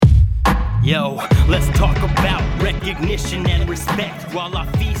Yo, let's talk about recognition and respect. While I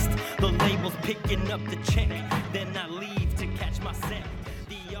feast, the label's picking up the check. Then I leave to catch myself.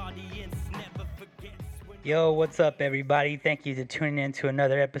 The audience never forgets. Yo, what's up, everybody? Thank you for tuning in to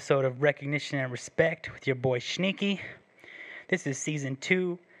another episode of Recognition and Respect with your boy Sneaky. This is season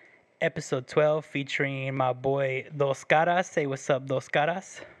 2, episode 12, featuring my boy Dos Caraz. Say what's up, Dos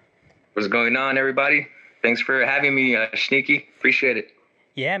Caraz. What's going on, everybody? Thanks for having me, Sneaky. Appreciate it.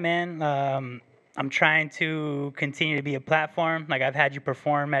 Yeah, man. I'm trying to continue to be a platform. Like, I've had you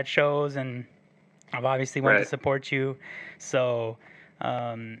perform at shows, and I've obviously wanted to support you. So,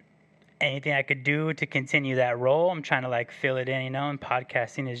 anything I could do to continue that role, I'm trying to fill it in, and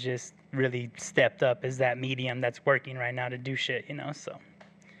podcasting is just really stepped up as that medium that's working right now to do shit, so.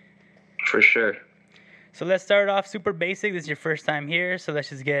 For sure. So let's start off super basic. This is your first time here, so let's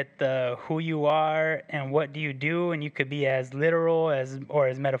just get who you are and what do you do, and you could be as literal or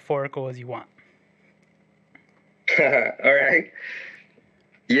as metaphorical as you want. All right.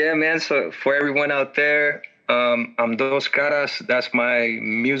 Yeah, man. So for everyone out there, I'm Dos Caras. That's my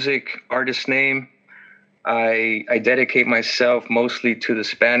music artist name. I dedicate myself mostly to the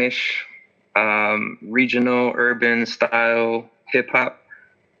Spanish, regional, urban style hip hop.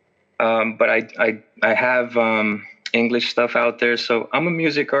 But I have English stuff out there. So I'm a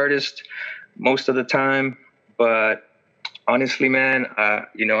music artist most of the time. But honestly, man, I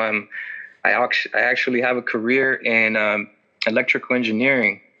actually have a career in electrical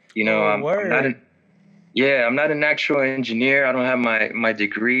engineering. I'm not an actual engineer. I don't have my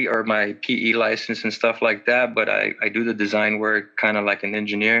degree or my PE license and stuff like that. But I do the design work kind of like an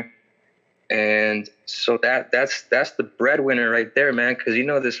engineer. And so that's the breadwinner right there, man. Because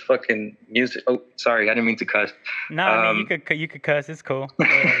this fucking music. Oh, sorry, I didn't mean to cuss. No, I mean you could cuss. It's cool.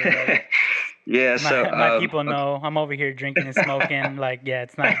 Yeah. So my people know I'm over here drinking and smoking. Yeah,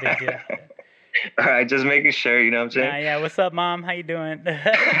 it's not a big deal. All right, just making sure. You know what I'm saying? Yeah. What's up, Mom? How you doing? But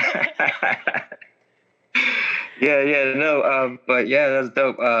yeah, that's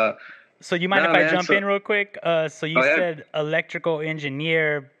dope. So you mind if I jump in real quick? So you said electrical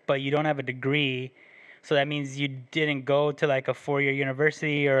engineer, but you don't have a degree. So that means you didn't go to a 4-year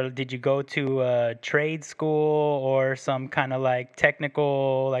university, or did you go to a trade school or some kind of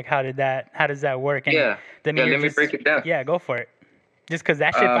technical? How does that work? And let me break it down. Yeah, go for it. Just because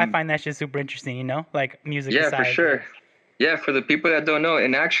that shit, I find that shit super interesting, music aside. Yeah, for sure. Yeah, for the people that don't know,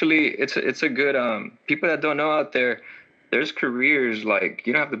 and actually it's a good, people that don't know out there, there's careers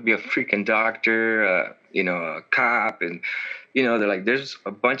you don't have to be a freaking doctor, a cop, and they're there's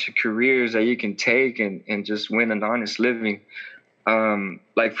a bunch of careers that you can take and just win an honest living.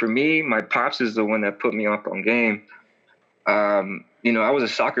 For me, my pops is the one that put me up on game. I was a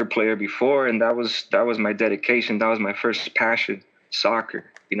soccer player before, and that was my dedication. That was my first passion, soccer.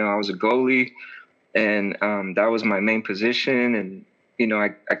 I was a goalie, and that was my main position. And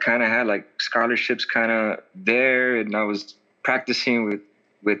I kind of had scholarships kind of there, and I was practicing with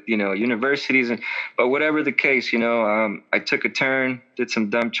universities, but whatever the case, I took a turn, did some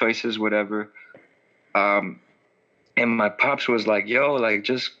dumb choices, whatever. And my pops was like, yo,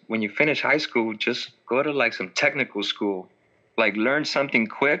 just when you finish high school, just go to some technical school, learn something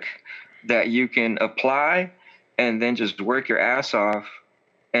quick that you can apply, and then just work your ass off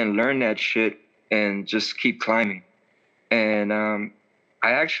and learn that shit and just keep climbing. And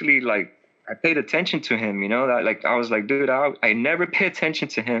I actually I paid attention to him, that I was like, dude, I never pay attention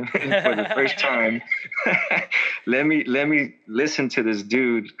to him for the first time. let me listen to this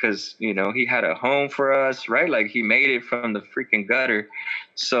dude, because he had a home for us, right? He made it from the freaking gutter.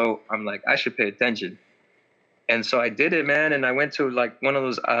 So I'm like, I should pay attention. And so I did it, man. And I went to one of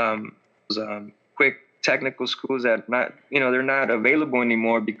those quick technical schools that they're not available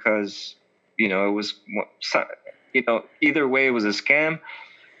anymore, because it was either way it was a scam.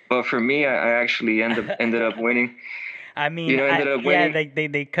 But for me, I actually ended up winning. I mean,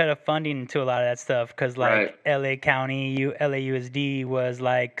 they cut a funding to a lot of that stuff, because LA County, LAUSD was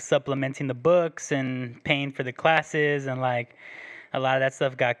supplementing the books and paying for the classes, and a lot of that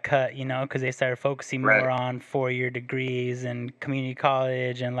stuff got cut, because they started focusing more on 4-year degrees and community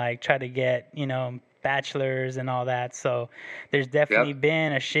college, and try to get bachelors and all that. So there's definitely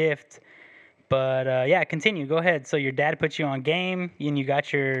been a shift. But continue. Go ahead. So your dad put you on game, and you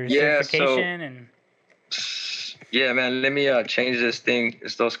got your certification. Yeah, man. Let me change this thing.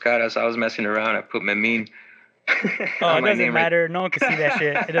 It's Dos Caras. I was messing around. I put my mean. It doesn't matter. No one can see that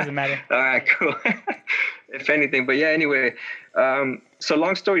shit. It doesn't matter. All right, cool. If anything, but yeah. Anyway, so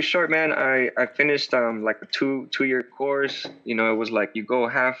long story short, man, I finished a 2-year course. It was you go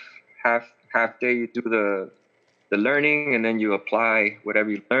half day, you do the learning, and then you apply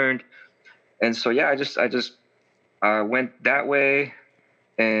whatever you learned. And so yeah, I just went that way,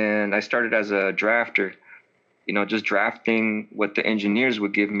 and I started as a drafter. Just drafting what the engineers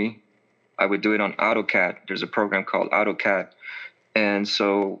would give me. I would do it on AutoCAD. There's a program called AutoCAD, and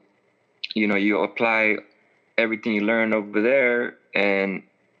so you apply everything you learned over there, and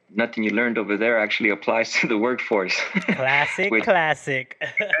nothing you learned over there actually applies to the workforce. Classic. A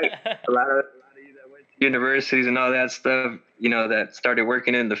lot of you that went to universities and all that stuff, that started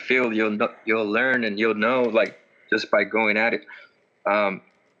working in the field, you'll learn and you'll know, like, just by going at it.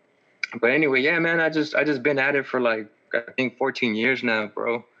 But anyway, yeah, man, I just been at it for like, I think 14 years now,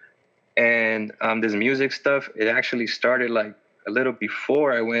 bro. And this music stuff, it actually started like a little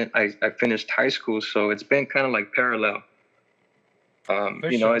before I finished high school, so it's been kind of like parallel.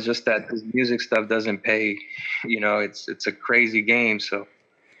 Sure. It's just that this music stuff doesn't pay. It's a crazy game, so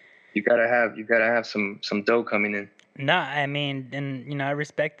you gotta have some dough coming in. No, I mean, and I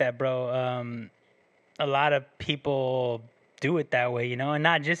respect that, bro. A lot of people do it that way, and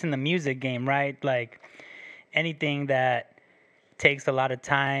not just in the music game, right? Like anything that takes a lot of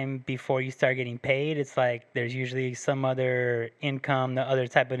time before you start getting paid, it's like there's usually some other income, the other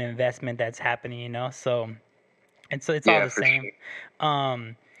type of investment that's happening, So it's all Yeah, the for same.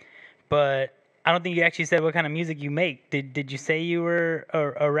 sure. But I don't think you actually said what kind of music you make. Did you say you were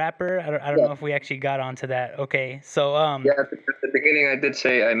a rapper? I don't Yeah, know if we actually got onto that. Okay, so yeah. At the beginning,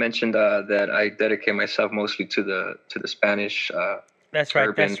 I mentioned that I dedicate myself mostly to the Spanish that's right,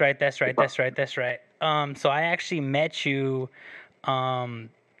 urban that's right, that's right, hip hop. that's right, that's right. So I actually met you um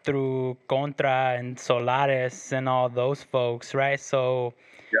through Contra and Solares and all those folks, right? So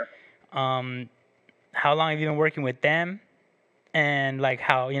Yeah. um how long have you been working with them? And like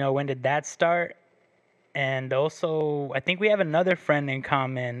how, when did that start? And also I think we have another friend in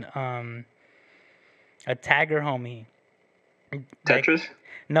common, a tagger homie. Like, Tetris.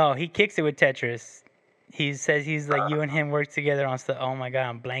 no, he kicks it with Tetris. He says he's like you and him work together on stuff. Oh my god,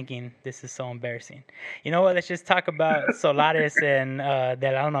 I'm blanking. This is so embarrassing. You know what? Let's just talk about Solaris and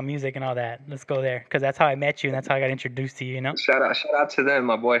that I don't know music and all that. Let's go there because that's how I met you and that's how I got introduced to you. Shout out to them,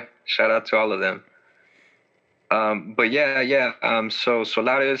 my boy. Shout out to all of them. But yeah. So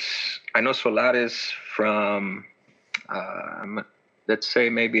Solaris, I know Solaris from, let's say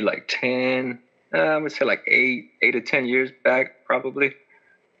maybe like 10. I would say like 8 to 10 years back, probably.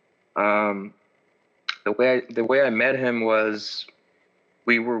 Um, the way I met him was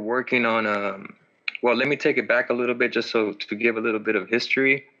we were working on. Well, let me take it back a little bit, just so to give a little bit of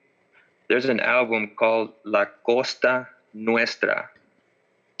history. There's an album called La Costa Nuestra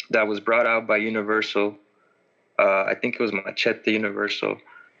that was brought out by Universal. I think it was Machete Universal.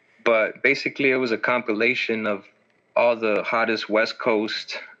 But basically, it was a compilation of all the hottest West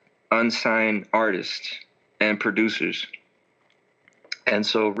Coast unsigned artists and producers. And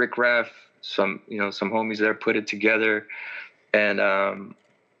so Rick Raff, some homies there put it together. And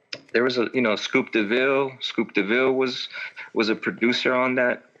there was Scoop DeVille. Scoop DeVille was a producer on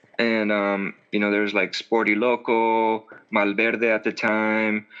that. And, there was like Sporty Loco, Malverde at the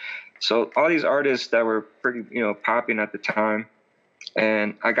time. So all these artists that were pretty, popping at the time.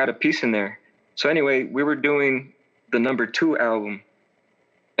 And I got a piece in there. So anyway, we were doing the number 2 album,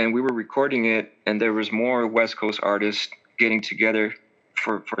 and we were recording it, and there was more West Coast artists getting together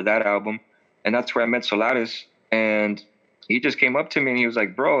for that album. And that's where I met Solaris. And he just came up to me and he was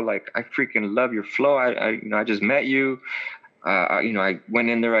like, bro, like, I freaking love your flow. I just met you. I went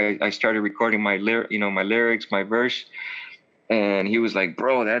in there, I started recording my lyrics, my verse. And he was like,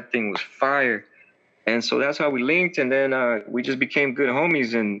 bro, that thing was fire. And so that's how we linked. And then we just became good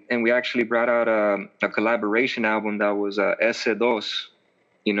homies. And we actually brought out a collaboration album that was E12.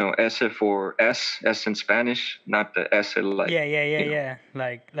 S for S in Spanish, not the S like. Yeah.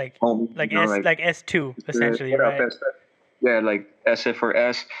 Like Homie, like S2 essentially, what up, right? S? Yeah, like S for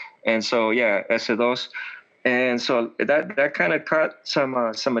S. And so yeah, S2. And so that kind of caught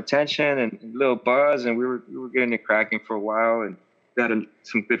some attention and a little buzz, and we were getting it cracking for a while, and got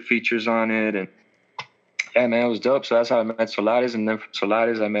some good features on it, and yeah, man, it was dope. So that's how I met Solaris, and then from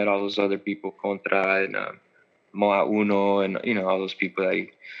Solaris I met all those other people, Contra and Moa Uno, and all those people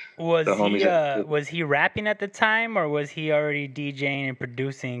the homies. Was he rapping at the time or was he already DJing and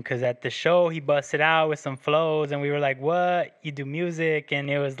producing? Because at the show he busted out with some flows and we were like, "What? You do music?" And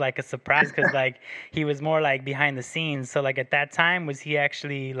it was like a surprise because like he was more like behind the scenes. So like at that time, was he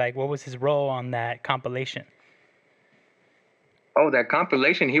actually like what was his role on that compilation? Oh, that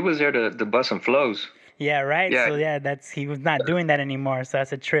compilation, he was there to bust some flows. Yeah, right. Yeah. So yeah, he was not doing that anymore. So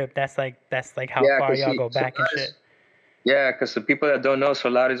that's a trip. That's like how Yeah, far 'cause y'all go back and shit. Yeah, because the people that don't know,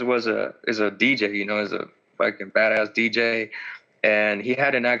 Solaris is a DJ, is a fucking badass DJ, and he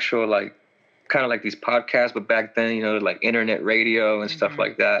had an actual like kind of like these podcasts, but back then, you know, like internet radio and stuff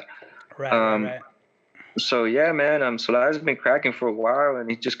like that. Right. So yeah, man, Solar's been cracking for a while, and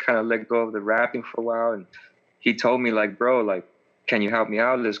he just kind of let go of the rapping for a while, and he told me like, bro, like, can you help me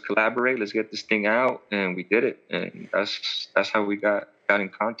out? Let's collaborate. Let's get this thing out, and we did it, and that's how we got in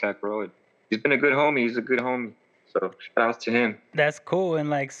contact, bro. And he's been a good homie. He's a good homie. So shout out to him. That's cool. And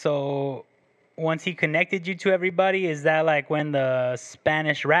like, so once he connected you to everybody, is that like when the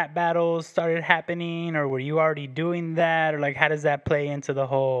Spanish rap battles started happening, or were you already doing that, or like how does that play into the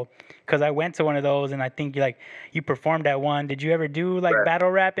whole? Because I went to one of those, and I think you performed at one. Did you ever do like battle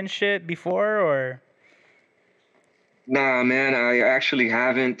rap and shit before, or? Nah, man, I actually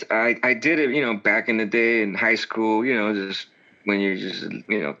haven't. I did it, you know, back in the day in high school, you know, just when you're just,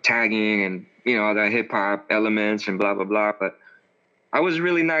 you know, tagging and, you know, all that hip hop elements and blah, blah, blah. But I was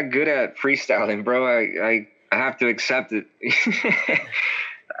really not good at freestyling, bro. I have to accept it.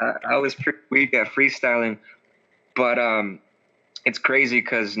 I was pretty weak at freestyling. But it's crazy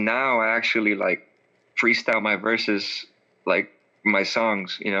because now I actually like freestyle my verses, like my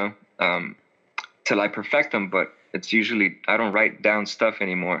songs, you know, till I perfect them. But it's usually I don't write down stuff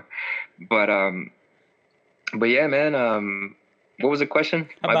anymore. But yeah, man. What was the question?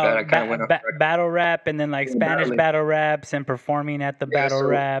 My bad. I kind of went off. Battle rap, and then like Spanish battle raps and performing at the battle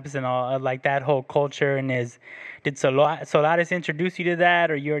raps and all like that whole culture. And did Solaris introduce you to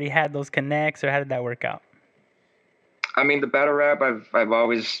that, or you already had those connects, or how did that work out? I mean, the battle rap. I've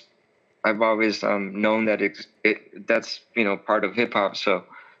always known that that's, you know, part of hip hop. So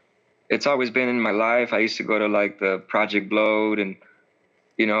it's always been in my life. I used to go to like the Project Blowed and,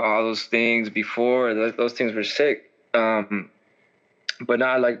 you know, all those things before. Those things were sick. But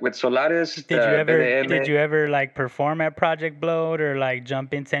now, like with Solaris, did you ever like perform at Project Blowed, or like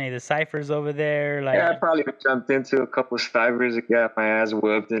jump into any of the ciphers over there? Like, yeah, I probably jumped into a couple of ciphers and got my ass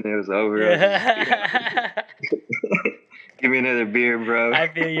whooped, and it was over. Yeah. Give me another beer, bro.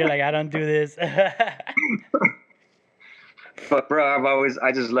 I feel you're like, I don't do this. But bro,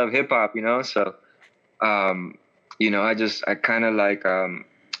 I just love hip hop, you know. So, you know, I kind of like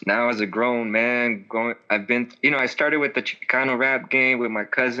now as a grown man, I've been, you know, I started with the Chicano rap game with my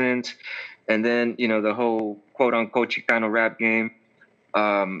cousins, and then, you know, the whole quote unquote Chicano rap game,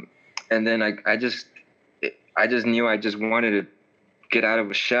 and then I just knew I just wanted to get out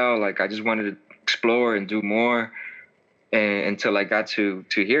of a shell. Like I just wanted to explore and do more, and until I got to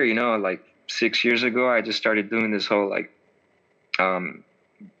here, you know, like 6 years ago, I just started doing this whole like, oh,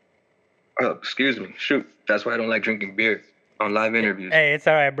 excuse me, shoot, that's why I don't like drinking beer on live interviews. Hey, it's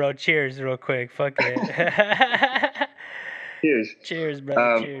all right, bro. Cheers, real quick. Fuck it. Cheers,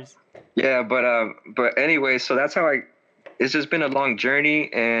 brother. Cheers. Yeah, but anyway, so that's how it's just been a long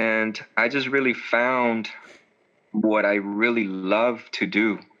journey, and I just really found what I really love to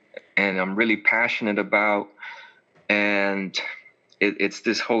do, and I'm really passionate about, and it's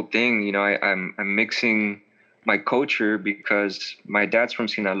this whole thing, you know. I'm mixing my culture because my dad's from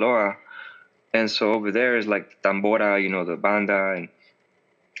Sinaloa. And so over there is like tambora, you know, the banda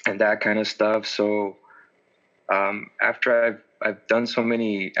and that kind of stuff. So after I've done so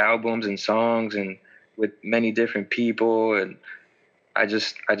many albums and songs and with many different people, and I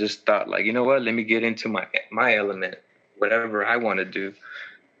just thought like, you know what, let me get into my element, whatever I want to do.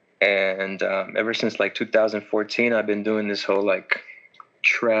 And ever since like 2014, I've been doing this whole like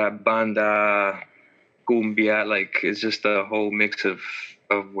trap, banda, cumbia, like it's just a whole mix of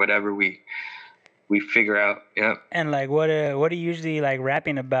whatever we figure out. Yeah. And like, what are you usually like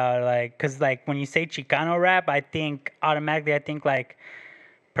rapping about? Like, cause like when you say Chicano rap, I think automatically like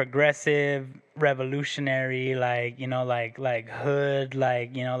progressive, revolutionary, like, you know, like hood,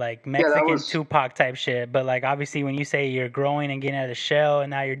 like, you know, like Mexican Tupac type shit. But like obviously when you say you're growing and getting out of the shell,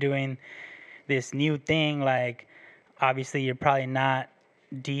 and now you're doing this new thing, like obviously you're probably not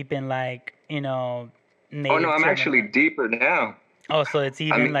deep in like, you know, native. Oh no, I'm actually deeper now. Oh, so it's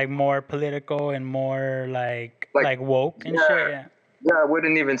even like more political and more like woke and shit. Yeah. Yeah, I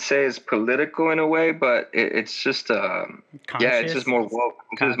wouldn't even say it's political in a way, but it's just it's just more woke.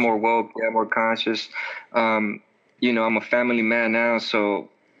 It's just more woke. Yeah, more conscious. You know, I'm a family man now, so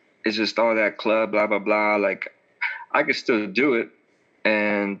it's just all that club, blah blah blah. Like I could still do it,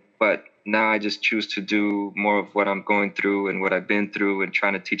 but now I just choose to do more of what I'm going through and what I've been through, and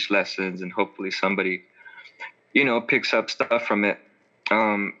trying to teach lessons, and hopefully somebody, you know, picks up stuff from it.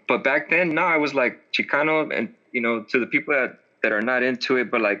 But back then, no, I was like Chicano, and, you know, to the people that are not into it,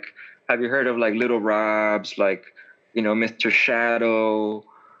 but like, have you heard of like Little Robs, like, you know, Mr. Shadow,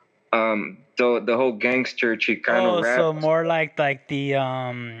 the whole gangster Chicano rap? So more like the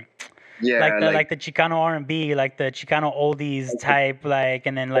Yeah, like the Chicano R&B, like the Chicano oldies like type, like,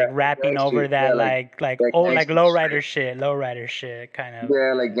 and then yeah, like rapping gangster, over that, yeah, like that old, like gangster shit. low rider shit, kind of.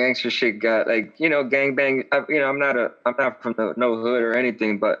 Yeah, like gangster shit got like gang bang. I'm not from the no hood or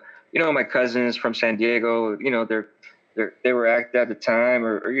anything, but my cousins from San Diego. They were active at the time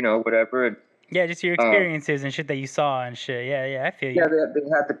or whatever. Yeah, just your Um, experiences and shit that you saw and shit. Yeah, yeah, I feel yeah, you. they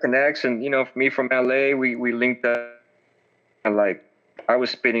had the connects, and for me from LA, we linked up. And like I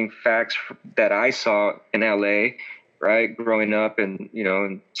was spitting facts that I saw in LA, right, growing up, and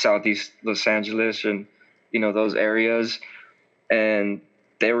in Southeast Los Angeles, and those areas, and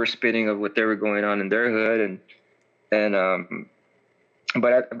they were spitting of what they were going on in their hood, and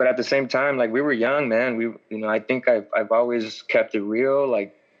but at the same time, like we were young, man. I think I've always kept it real.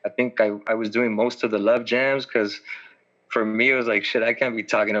 Like I think I was doing most of the love jams because for me it was like shit. I can't be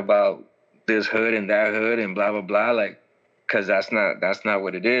talking about this hood and that hood and blah blah blah. Like because that's not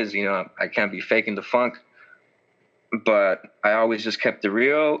what it is. I can't be faking the funk. But I always just kept it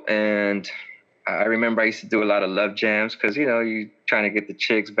real, and I remember I used to do a lot of love jams because you trying to get the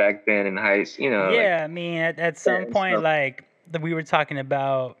chicks back then in high, like Yeah, I mean, at some and point, stuff. like we were talking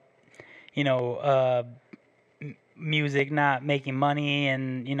about, you know, music not making money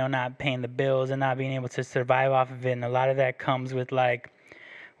and not paying the bills and not being able to survive off of it, and a lot of that comes with like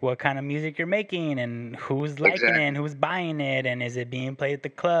what kind of music you're making and who's liking it and Exactly. who's buying it and is it being played at the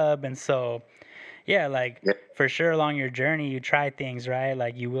club. And so yeah, like Yeah. for sure along your journey you try things, right?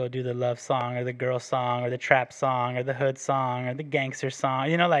 Like you will do the love song or the girl song or the trap song or the hood song or the gangster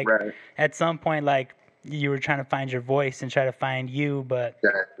song, like Right. at some point, like you were trying to find your voice and try to find you, but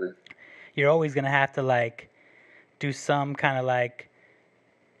Exactly. you're always going to have to like do some kind of like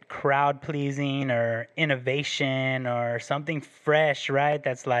crowd pleasing or innovation or something fresh, right?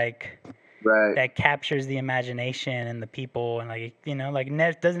 That's like Right. that captures the imagination and the people, and like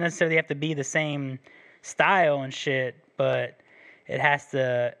like doesn't necessarily have to be the same style and shit, but it has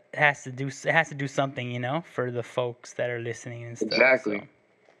to do something, for the folks that are listening and stuff. So Exactly.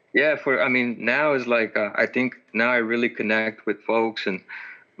 Yeah. I mean, now is like I think now I really connect with folks and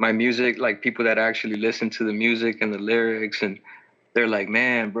my music, like people that actually listen to the music and the lyrics, and they're like,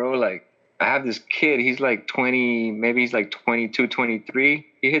 man, bro, like I have this kid. He's like 20, maybe he's like 22, 23.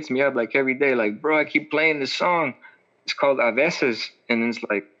 He hits me up like every day, like, bro, I keep playing this song. It's called A Veces. And it's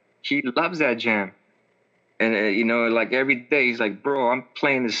like, he loves that jam. And, like every day, he's like, bro, I'm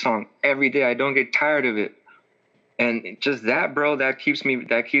playing this song every day. I don't get tired of it. And just that, bro, that keeps me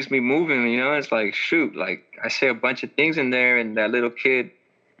moving. It's like, shoot, like I say a bunch of things in there, and that little kid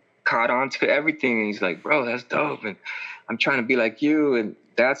caught on to everything. And he's like, bro, that's dope. And I'm trying to be like you. And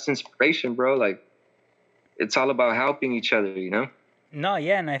that's inspiration, bro. Like, it's all about helping each other. no,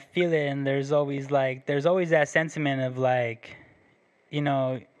 yeah, and I feel it, and there's always that sentiment of like, you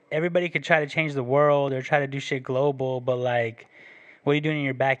know everybody could try to change the world or try to do shit global, but like what are you doing in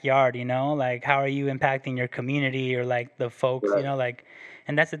your backyard, like how are you impacting your community or like the folks, Right. like,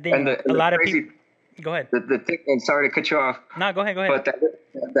 and that's the thing, And like the, a and the lot of people. crazy, Go ahead. the thing, and sorry to cut you off, No, go ahead, go ahead.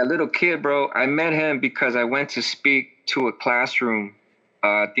 but that little kid, bro, I met him because I went to speak to a classroom.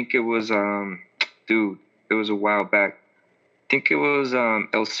 I think it was, dude, it was a while back. I think it was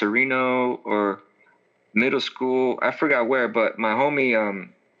El Sereno or middle school. I forgot where, but my homie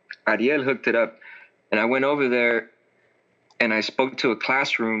Ariel hooked it up, and I went over there and I spoke to a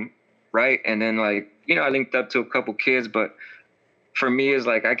classroom, right? And then like I linked up to a couple kids, but for me it's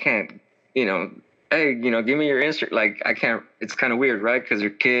like I can't, you know, hey, give me your Insta. Like I can't. It's kind of weird, right? Because they're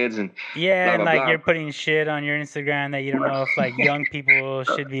kids and Yeah, blah and blah like blah. you're putting shit on your Instagram that you don't know if like young people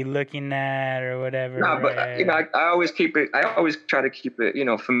should be looking at or whatever, No, but right? I always keep it. I always try to keep it,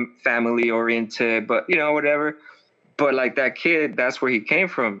 family oriented. But whatever. But like that kid, that's where he came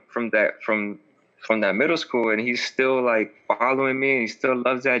from that middle school, and he's still like following me, and he still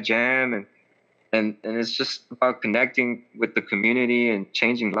loves that jam, and it's just about connecting with the community and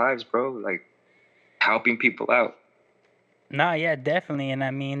changing lives, bro. Like helping people out. No, yeah, definitely. And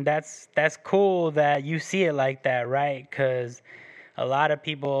I mean, that's cool that you see it like that, right? Because a lot of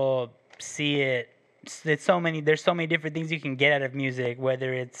people see it. There's so many different things you can get out of music,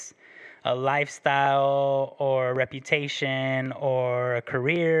 whether it's a lifestyle or a reputation or a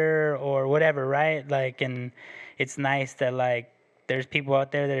career or whatever, right? Like, and it's nice that like there's people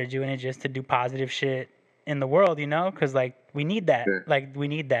out there that are doing it just to do positive shit in the world, because like we need that. Yeah. Like we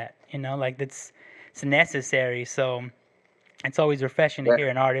need that, like it's necessary. So it's always refreshing to Yeah. hear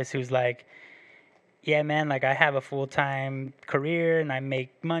an artist who's like, yeah, man, like I have a full-time career and I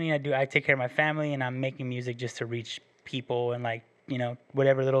make money. I take care of my family, and I'm making music just to reach people and like,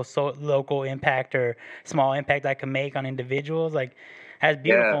 whatever little local impact or small impact I can make on individuals. Like, That's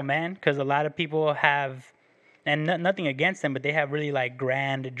beautiful, man. Because a lot of people have, and nothing against them, but they have really like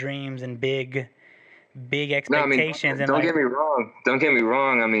grand dreams and big No, I mean, expectations, and don't like get me wrong. Don't get me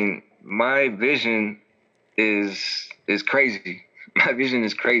wrong. I mean, my vision is crazy. My vision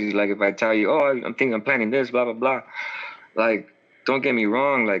is crazy. Like if I tell you, oh, I'm thinking, I'm planning this, blah blah blah. Like, don't get me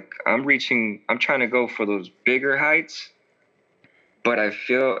wrong. Like I'm trying to go for those bigger heights. But I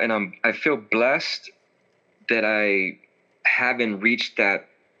feel blessed that I haven't reached that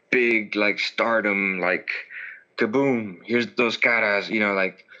big like stardom, like kaboom. Here's those caras,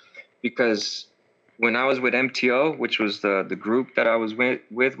 like because when I was with MTO, which was the group that I was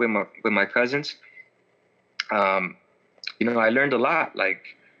with my cousins, um, I learned a lot,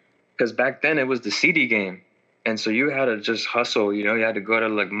 like because back then it was the CD game, and so you had to just hustle. You had to go to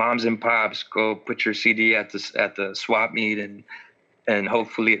like moms and pops, go put your CD at the swap meet, and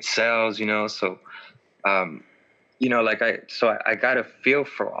hopefully it sells. So um, like I got a feel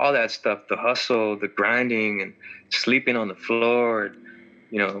for all that stuff, the hustle, the grinding, and sleeping on the floor,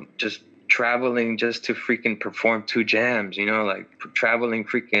 and, just traveling just to freaking perform two jams, like traveling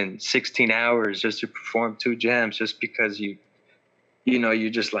freaking 16 hours just to perform two jams just because you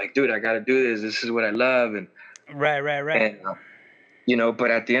just like, dude, I got to do this. This is what I love. And, right. and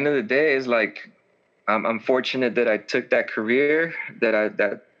but at the end of the day, it's like, I'm fortunate that I took that career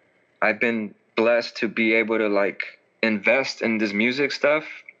that I've been blessed to be able to like invest in this music stuff,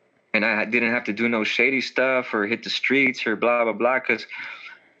 and I didn't have to do no shady stuff or hit the streets or blah blah blah. Because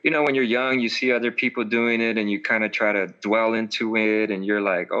when you're young, you see other people doing it, and you kind of try to dwell into it, and you're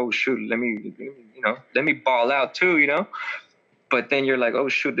like, oh shoot, let me ball out too. But then you're like, oh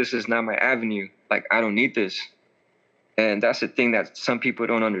shoot, this is not my avenue. Like I don't need this, and that's the thing that some people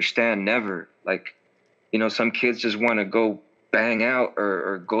don't understand. Never like. Some kids just want to go bang out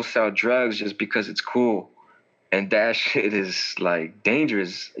or go sell drugs just because it's cool. And that shit is like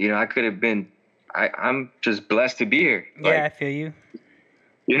dangerous. I could have been, I'm just blessed to be here. Yeah, like, I feel you.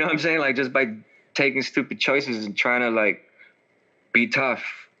 You know what I'm saying? Like just by taking stupid choices and trying to like be tough,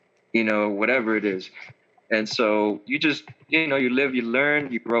 whatever it is. And so you just, you live, you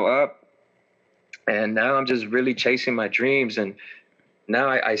learn, you grow up. And now I'm just really chasing my dreams. And now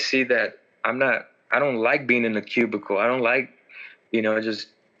I see that I don't like being in a cubicle. I don't like, just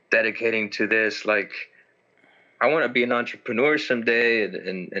dedicating to this. Like, I want to be an entrepreneur someday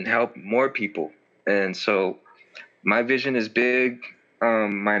and help more people. And so my vision is big.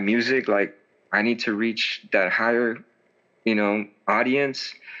 My music, like, I need to reach that higher,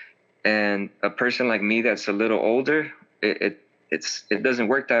 audience. And a person like me that's a little older, it doesn't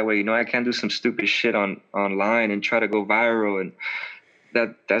work that way. I can't do some stupid shit online and try to go viral, and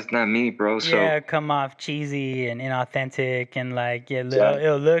that's not me, bro. Yeah, come off cheesy and inauthentic, and like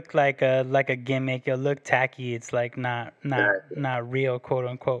it'll look like a gimmick. It'll look tacky. It's like not real, quote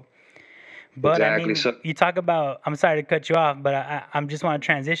unquote. But exactly. I mean, so, you talk about. I'm sorry to cut you off, but I'm just want to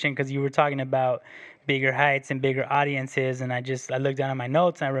transition because you were talking about bigger heights and bigger audiences, and I looked down at my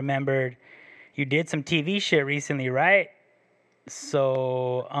notes and I remembered you did some TV shit recently, right?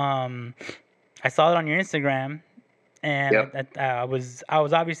 So I saw it on your Instagram, and yep. I was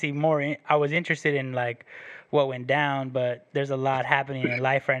obviously I was interested in like what went down, but there's a lot happening in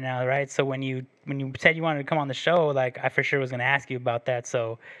life right now, right? So when you said you wanted to come on the show, like I for sure was going to ask you about that.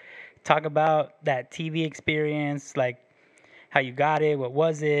 So talk about that TV experience, like how you got it, what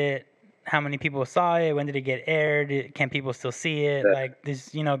was it, how many people saw it, when did it get aired, can people still see it? Yeah. Like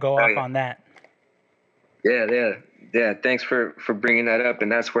just go off on that. Yeah. Thanks for bringing that up,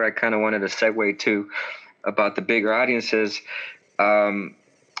 and that's where I kind of wanted to segue to about the bigger audiences.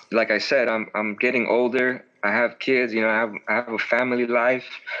 Like I said, I'm getting older. I have kids. I have a family life,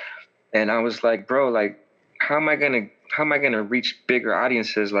 and I was like, bro, like, how am I gonna reach bigger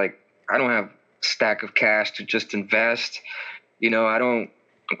audiences? Like, I don't have a stack of cash to just invest. I don't.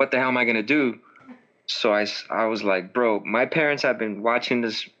 What the hell am I gonna do? So I was like, bro, my parents have been watching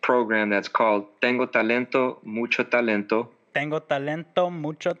this program that's called Tengo Talento, Mucho Talento. Tengo talento,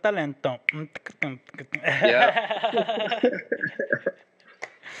 mucho talento. Yeah.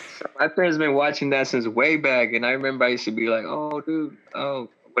 So my parents have been watching that since way back, and I remember I used to be like, oh, dude, oh,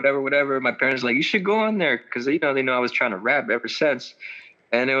 whatever. My parents were like, you should go on there, because they know I was trying to rap ever since.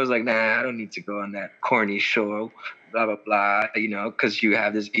 And it was like, nah, I don't need to go on that corny show, blah, blah, blah, because you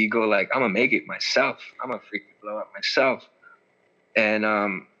have this ego, like, I'm going to make it myself. I'm going to freaking blow up myself. And,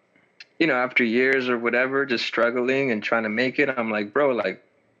 after years or whatever, just struggling and trying to make it, I'm like, bro, like,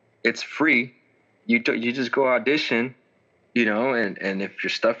 it's free. You just go audition, and if your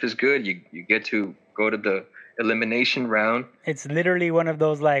stuff is good, you get to go to elimination round. It's literally one of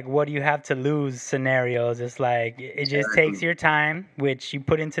those like, what do you have to lose scenarios. It's like it just takes your time, which you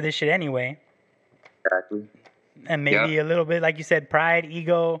put into this shit anyway. Exactly. And maybe a little bit, like you said, pride,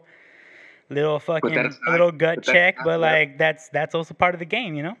 ego, little fucking a little gut check, but like that's also part of the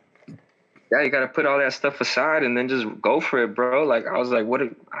game, you know? Yeah, you gotta put all that stuff aside and then just go for it, bro. Like I was like,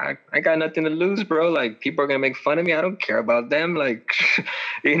 I got nothing to lose, bro. Like people are gonna make fun of me. I don't care about them. Like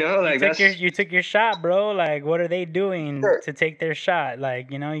you know, like you took your shot, bro. Like what are they doing to take their shot? Like,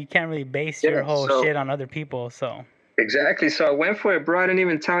 you know, you can't really base your whole shit on other people, so exactly. So I went for it, bro. I didn't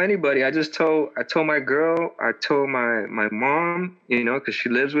even tell anybody. I told my girl, I told my mom, you know, because she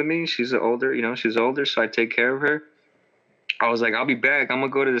lives with me. She's older, so I take care of her. I was like, I'll be back. I'm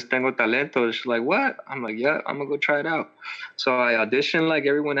gonna go to this Tengo Talento. She's like, what? I'm like, yeah, I'm gonna go try it out. So I auditioned like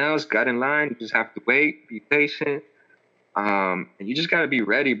everyone else, got in line. You just have to wait, be patient, and you just gotta be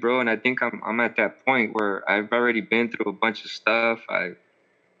ready, bro. And I think I'm at that point where I've already been through a bunch of stuff. I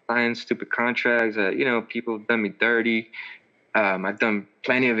signed stupid contracts. You know, people have done me dirty. I've done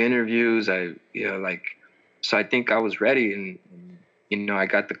plenty of interviews. So I think I was ready, and you know, I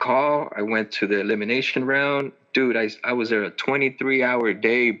got the call. I went to the elimination round. Dude, I was there a 23-hour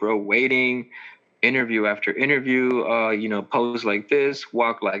day, bro, waiting, interview after interview. You know, pose like this,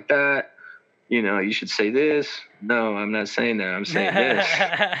 walk like that. You know, you should say this. No, I'm not saying that. I'm saying this.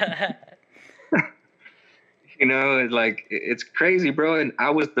 You know, it's crazy, bro. And I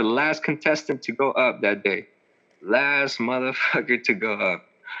was the last contestant to go up that day. Last motherfucker to go up.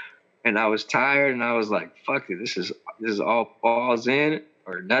 And I was tired, and I was like, fuck it, this is all balls in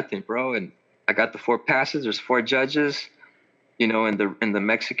or nothing, bro. And I got the 4 passes. There's 4 judges, you know, in the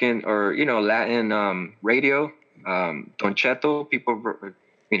Mexican or, you know, Latin radio. Don Cheto, people,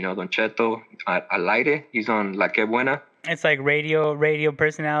 you know, Don Cheto, Al Aire, he's on La Que Buena. It's like radio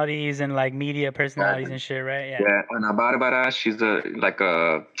personalities and like media personalities and shit, right? Yeah. Yeah, Ana Barbara, she's like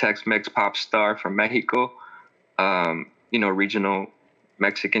a Tex-Mex pop star from Mexico. You know, regional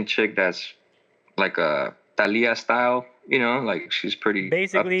Mexican chick that's like a Thalia style, you know, like she's pretty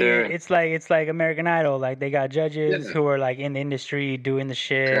basically up there. It's like American Idol. Like they got judges who are like in the industry doing the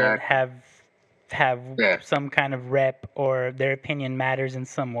shit, have some kind of rep or their opinion matters in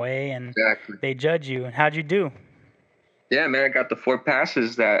some way, and they judge you. And how'd you do? Yeah, man, I got the 4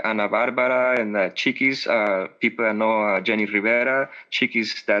 passes that Ana Barbara and Chiquis, people that know Jenny Rivera.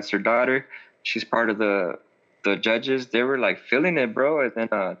 Chiquis, that's her daughter. She's part of the judges. They were like feeling it, bro. And then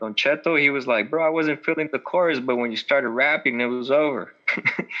Don Cheto, he was like, bro, I wasn't feeling the chorus, but when you started rapping, it was over.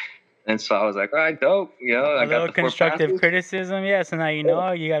 And so I was like, all right, dope. You know, I got the 4 constructive criticism. Yeah, so now you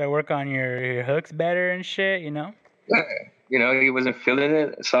know you got to work on your hooks better and shit, you know? Yeah. You know, he wasn't feeling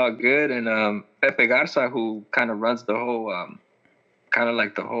it. It's all good. And Pepe Garza, who kind of runs the whole, kind of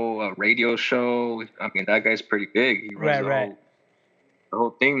like the whole radio show. I mean, that guy's pretty big. He runs the whole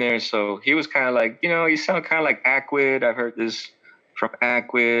thing there. So he was kind of like, you know, you sound kind of like Aquid. I've heard this from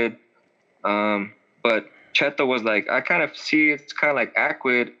Aquid. But Cheto was like, I kind of see it's kind of like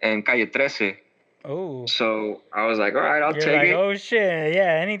Aquid and Calle 13. Oh. So I was like, all right, I'll take it. Oh shit,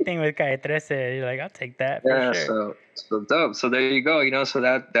 yeah, anything with Calle 13, you're like, I'll take that for sure. So dope. So there you go. You know, so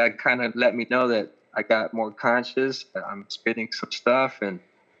that kind of let me know that I got more conscious. I'm spitting some stuff and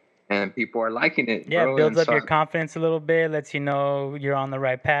people are liking it. Yeah, bro. Builds up your confidence a little bit, lets you know you're on the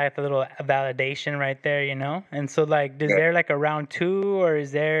right path, a little validation right there, you know? And so, like, is there like a round 2, or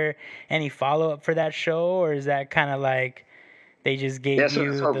is there any follow-up for that show, or is that kind of like they just gave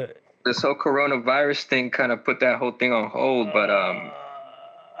you this whole coronavirus thing kind of put that whole thing on hold, but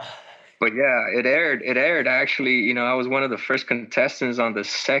yeah, it aired actually. You know, I was one of the first contestants on the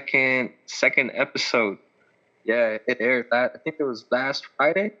second episode. Yeah, it aired. I think it was last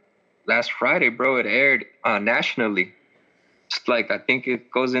Friday, bro. It aired nationally. It's like, I think it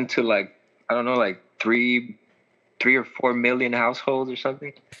goes into like, I don't know, like 3 or 4 million households or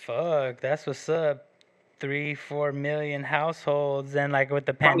something. Fuck, that's what's up. 3-4 million households, and like with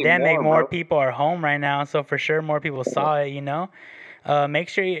the pandemic, more people are home right now, so for sure more people saw it, you know. Make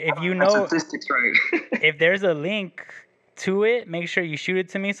sure if you know statistics right. If there's a link to it, make sure you shoot it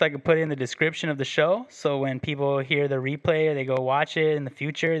to me so I can put it in the description of the show, so when people hear the replay or they go watch it in the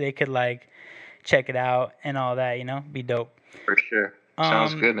future, they could like check it out and all that, you know. Be dope. For sure.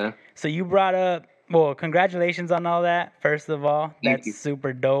 Sounds good, man. So you brought up, well, congratulations on all that, first of all. That's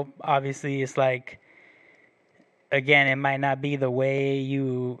super dope. Obviously, it's like, again, it might not be the way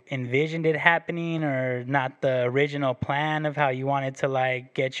you envisioned it happening, or not the original plan of how you wanted to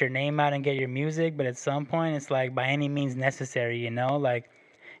like get your name out and get your music, but at some point it's like by any means necessary, you know? Like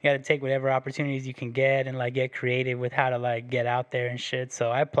you got to take whatever opportunities you can get and like get creative with how to like get out there and shit. So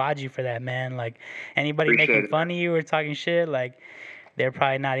I applaud you for that, man. Like anybody making fun of you or talking shit, like they're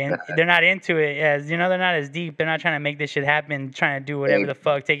probably not in. They're not into it as you know. They're not as deep. They're not trying to make this shit happen. Trying to do whatever the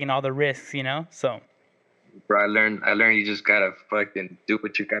fuck, taking all the risks. You know. So. Bro, I learned you just gotta fucking do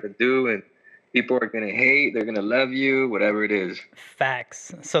what you gotta do, and people are gonna hate. They're gonna love you, whatever it is.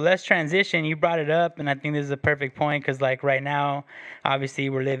 Facts. So let's transition. You brought it up, and I think this is a perfect point because, like, right now, obviously,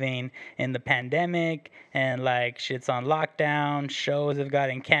 we're living in the pandemic, and like, shit's on lockdown. Shows have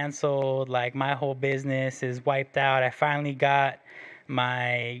gotten canceled. Like, my whole business is wiped out. I finally got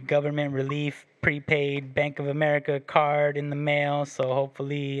my government relief prepaid Bank of America card in the mail, so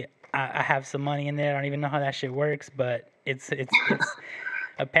hopefully, I have some money in there. I don't even know how that shit works, but it's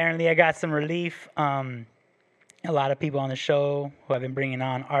apparently I got some relief. A lot of people on the show who have been bringing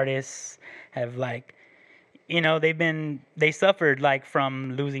on artists have like they suffered like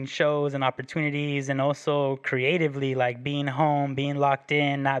from losing shows and opportunities, and also creatively like being home, being locked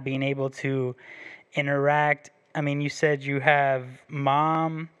in, not being able to interact. I mean, you said you have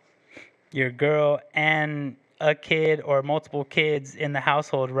mom, your girl, and a kid or multiple kids in the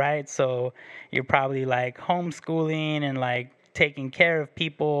household, right? So you're probably like homeschooling and like taking care of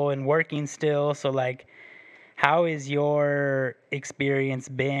people and working still. So like how is your experience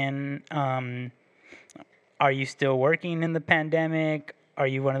been? Are you still working in the pandemic? Are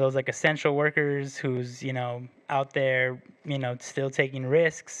you one of those like essential workers who's, out there, still taking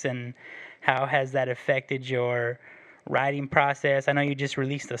risks? And how has that affected your writing process? I know you just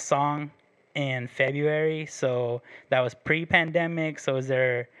released a song in February, so that was pre-pandemic. So has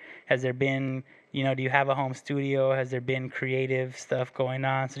there been, do you have a home studio? Has there been creative stuff going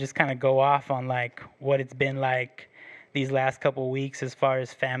on? So just kind of go off on like what it's been like these last couple weeks as far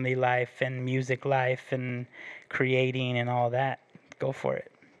as family life and music life and creating and all that. Go for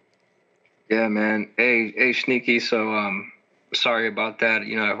it. Yeah, man. Hey, Sneaky. So, sorry about that.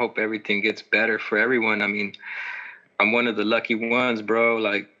 I hope everything gets better for everyone. I mean, I'm one of the lucky ones, bro.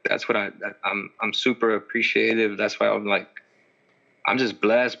 Like that's what I'm super appreciative. That's why I'm just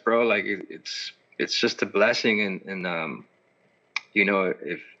blessed, bro. Like it's just a blessing, and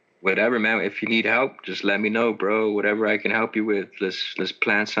if whatever, man, if you need help, just let me know, bro. Whatever I can help you with, let's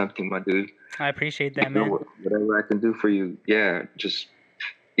plan something, my dude. I appreciate that, man. Whatever I can do for you, yeah. Just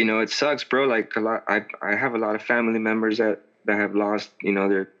it sucks, bro. Like a lot, I have a lot of family members that have lost,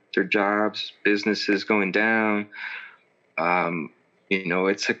 their jobs, businesses going down.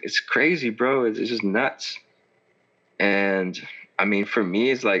 It's crazy, bro. It's just nuts. And I mean, for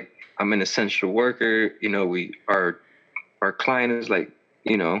me, it's like I'm an essential worker. Our client is like,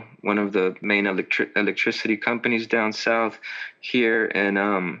 one of the main electricity companies down south here, and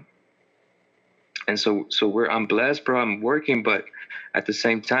so I'm blessed, bro. I'm working, but at the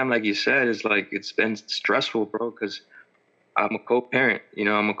same time, like you said, it's like it's been stressful, bro, because I'm a co-parent.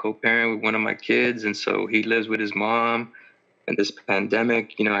 I'm a co-parent with one of my kids, and so he lives with his mom. And this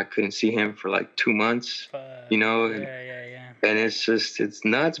pandemic, I couldn't see him for like 2 months. Yeah. And it's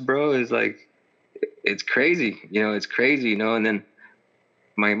nuts, bro. It's like it's crazy, it's crazy, and then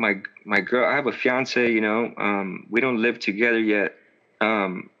my girl, I have a fiance, we don't live together yet,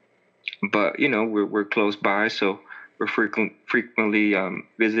 but we're close by, so we're frequently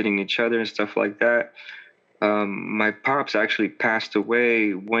visiting each other and stuff like that. My pops actually passed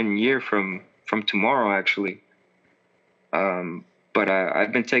away 1 year from tomorrow, actually. But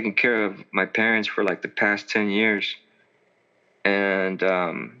I've been taking care of my parents for like the past 10 years, and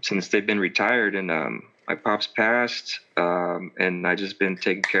since they've been retired, and my pops passed, and I just been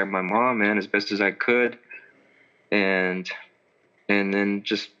taking care of my mom, man, as best as I could, and then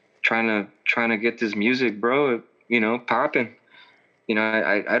just trying to get this music, bro, popping.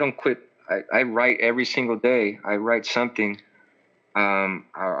 I don't quit. I write every single day. I write something.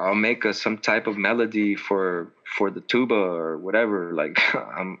 I'll make some type of melody for the tuba or whatever. Like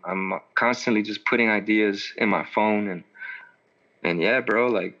I'm constantly just putting ideas in my phone, and yeah, bro,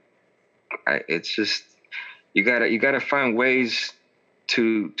 like it's just you gotta find ways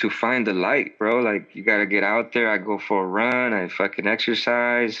to find the light, bro. Like you gotta get out there. I go for a run. I fucking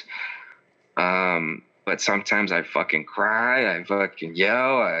exercise. But sometimes I fucking cry. I fucking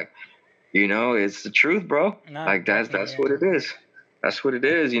yell. It's the truth, bro. No, like that's what it is. That's what it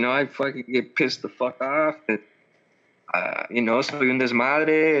is. I fucking get pissed the fuck off. And, soy un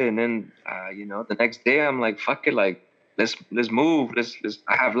desmadre. And then, the next day I'm like, fuck it. Like, let's move. Let's,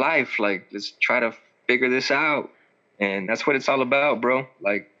 I have life. Like, let's try to figure this out. And that's what it's all about, bro.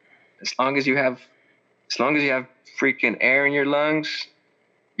 Like, as long as you have freaking air in your lungs,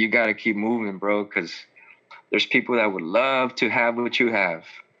 you got to keep moving, bro. Because there's people that would love to have what you have.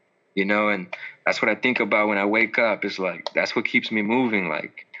 you know, and that's what I think about when I wake up. It's like, that's what keeps me moving.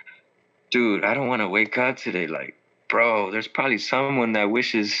 Like, dude, I don't want to wake up today. Like, bro, there's probably someone that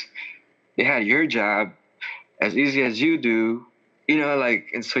wishes they had your job as easy as you do, you know, like,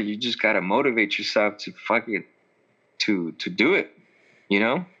 and so you just got to motivate yourself to fucking, to do it, you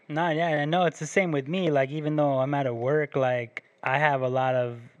know? No, yeah, I know it's the same with me. Like even though I'm out of work, like I have a lot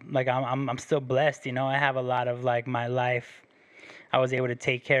of like I'm still blessed, you know. I have a lot of like my life. I was able to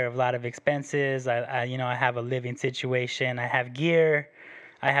take care of a lot of expenses. I you know, I have a living situation. I have gear.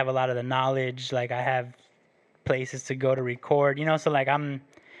 I have a lot of the knowledge. Like I have places to go to record, you know. So like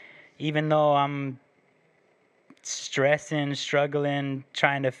even though I'm stressing, struggling,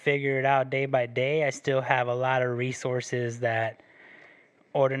 trying to figure it out day by day, I still have a lot of resources that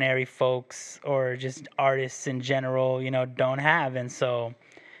ordinary folks or just artists in general, you know, don't have. And so,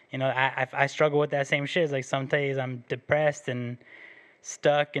 you know, I struggle with that same shit. It's like some days I'm depressed and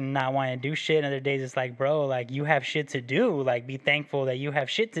stuck and not wanting to do shit. And other days it's like, bro, like you have shit to do. Like be thankful that you have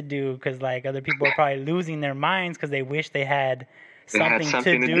shit to do, because like other people are probably losing their minds because they wish they had something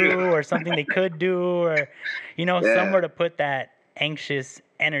to do or something they could do, or you know, somewhere to put that anxious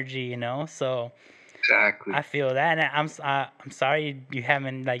energy, you know. So Exactly. I feel that, and I'm sorry you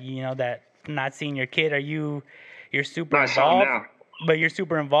haven't, like, you know, that not seeing your kid. You're super involved, but you're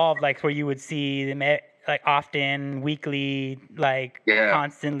super involved, like where you would see them like often, weekly, like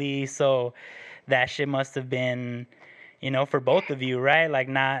constantly. So that shit must have been, you know, for both of you, right? Like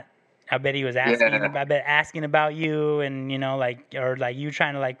not. I bet he was asking. I bet asking about you, and you know, like, or like you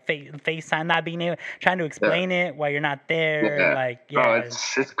trying to like FaceTime, not being able, trying to explain it while you're not there, and like, Bro,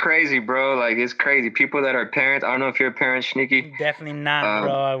 it's crazy, bro. Like it's crazy. People that are parents. I don't know if you're a parent, Sneaky. Definitely not,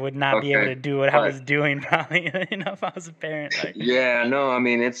 bro. I would not be able to do what I was doing, probably. You know, if I was a parent, like. Yeah, no. I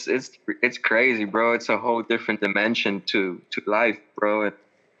mean, it's crazy, bro. It's a whole different dimension to life, bro.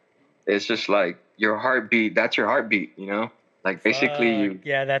 It's just like your heartbeat. That's your heartbeat, you know. Like basically,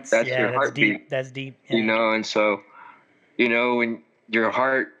 that's your heartbeat. Deep. That's deep. Yeah. You know, and so, you know, when your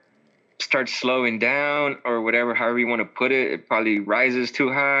heart starts slowing down or whatever, however you want to put it, it probably rises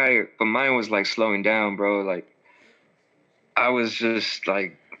too high. But mine was like slowing down, bro. Like I was just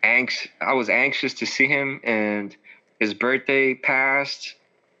like I was anxious to see him, and his birthday passed.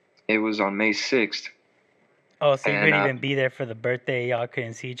 It was on May 6th. Oh, so you couldn't even be there for the birthday. Y'all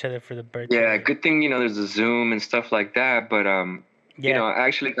couldn't see each other for the birthday. Yeah, good thing, you know, there's a Zoom and stuff like that. But you know, I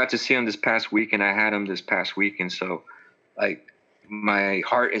actually got to see him this past week, and I had him this past week, and so like my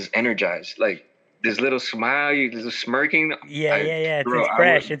heart is energized. Like this little smile, you little smirking. Yeah. Bro, it's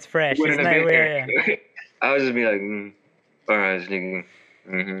fresh. It's fresh. It's not weird. I was just be like, all right, nigga.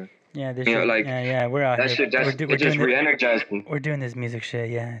 Mm-hmm. Yeah, this, you know, like, we're out here. We're just re-energized me. We're doing this music shit.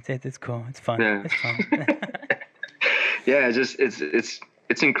 Yeah, it's cool. It's fun. Yeah. It's fun. Yeah,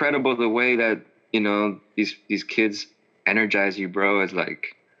 it's incredible the way that, you know, these kids energize you, bro. It's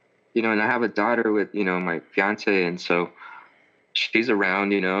like, you know, and I have a daughter with, you know, my fiance, and so she's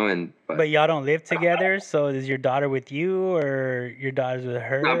around, you know, but y'all don't live together, so is your daughter with you or your daughter's with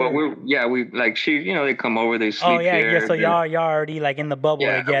her? No, but we like she, you know, they come over, they sleep here. Yeah, so y'all already like in the bubble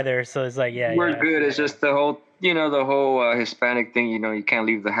together, so it's like we're good. It's just the whole, you know, the whole Hispanic thing, you know, you can't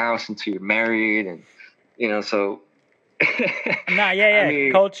leave the house until you're married, and you know, so I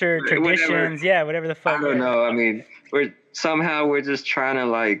mean, culture, traditions, whatever the fuck. I don't know. I mean, we're just trying to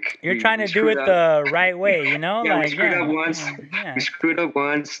like. You're trying to do it the right way, you know. Yeah, like, we screwed up once. We screwed up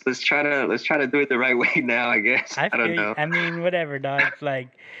once. Let's try to do it the right way now, I guess. I don't know. I mean, whatever, dog. Like,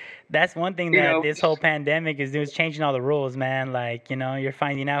 that's one thing that this whole pandemic is doing, is changing all the rules, man. Like, you know, you're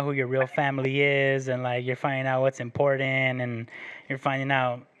finding out who your real family is, and like you're finding out what's important, and you're finding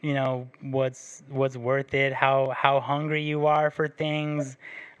out, you know, what's worth it, how hungry you are for things,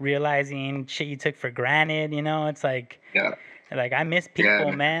 realizing shit you took for granted, you know. It's like, like I miss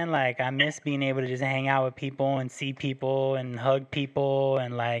people, man. Like I miss being able to just hang out with people and see people and hug people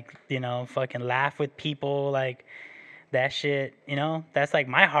and like, you know, fucking laugh with people. Like that shit, you know, that's like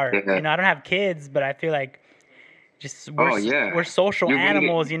my heart. You know, I don't have kids, but I feel like just we're social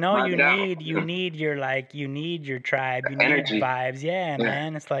animals, you know. You need your tribe, you need vibes. Yeah,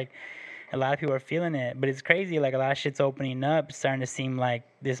 man. It's like a lot of people are feeling it, but it's crazy. Like a lot of shit's opening up. It's starting to seem like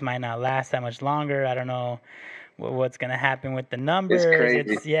this might not last that much longer. I don't know what's gonna happen with the numbers.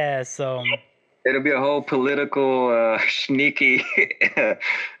 It's crazy. So it'll be a whole political sneaky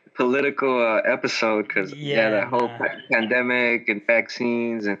political episode, because the whole pandemic and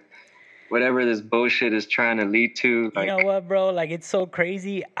vaccines, and whatever this bullshit is trying to lead to. You know what, bro? Like, it's so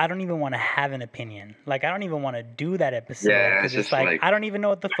crazy. I don't even want to have an opinion. Like, I don't even want to do that episode because it's like I don't even know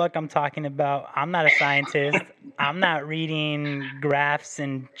what the fuck I'm talking about. I'm not a scientist. I'm not reading graphs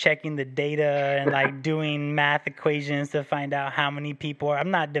and checking the data and like doing math equations to find out how many people are.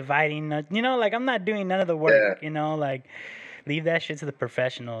 I'm not dividing. Like I'm not doing none of the work. Like leave that shit to the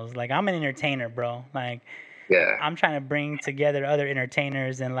professionals. Like I'm an entertainer, bro. Like I'm trying to bring together other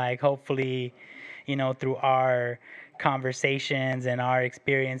entertainers and like hopefully, through our conversations and our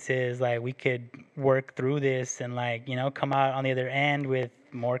experiences, like we could work through this and like, come out on the other end with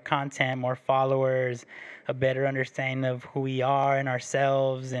more content, more followers, a better understanding of who we are and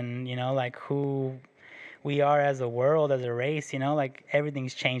ourselves and, like who we are as a world, as a race, like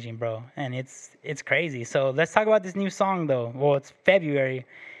everything's changing, bro. And it's crazy. So let's talk about this new song though. Well, it's February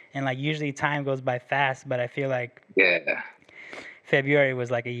and like usually time goes by fast, but I feel like February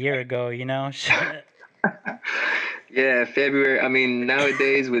was like a year ago, Yeah, February. I mean,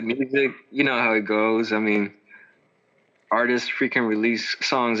 nowadays with music, you know how it goes. I mean, artists freaking release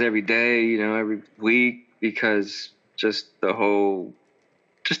songs every day, every week because just the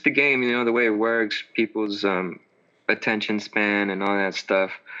game, the way it works, people's attention span and all that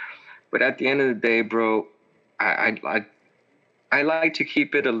stuff. But at the end of the day, bro, I like to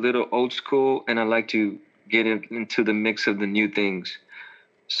keep it a little old school, and I like to get into the mix of the new things.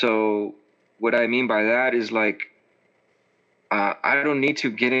 So what I mean by that is like, I don't need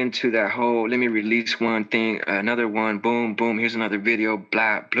to get into that whole, let me release one thing, another one, boom, boom, here's another video,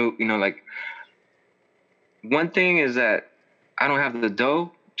 blah, blue, like. One thing is that I don't have the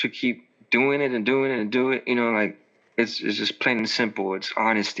dough to keep doing it and doing it and do it, like it's just plain and simple. It's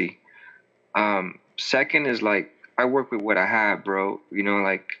honesty. Second is like, I work with what I have, bro.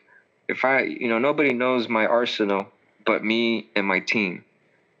 Like if nobody knows my arsenal but me and my team.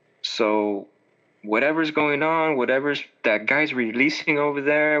 So whatever's going on, whatever's that guy's releasing over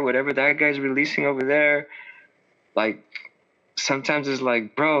there, whatever that guy's releasing over there, like sometimes it's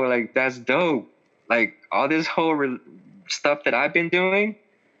like, bro, like that's dope. Like all this whole stuff that I've been doing,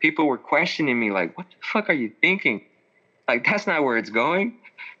 people were questioning me like, what the fuck are you thinking? Like, that's not where it's going.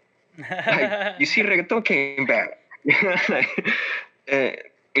 Like, you see, reggaeton came back. It's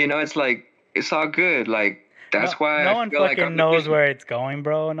like, it's all good. Like, that's why no one fucking knows where it's going,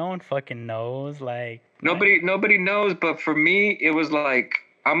 bro. No one fucking knows. Like, nobody knows. But for me, it was like,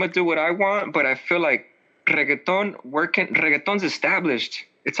 I'm gonna do what I want. But I feel like reggaeton's established.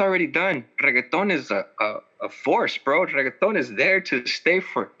 It's already done. Reggaeton is a force, bro. Reggaeton is there to stay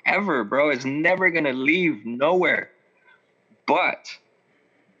forever, bro. It's never gonna leave nowhere. But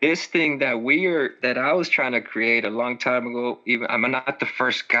this thing that I was trying to create a long time ago, even I'm not the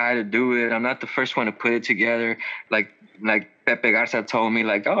first guy to do it. I'm not the first one to put it together. Like Pepe Garza told me,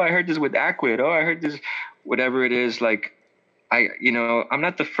 like, oh, I heard this with Aquid. Oh, I heard this, whatever it is. Like, I'm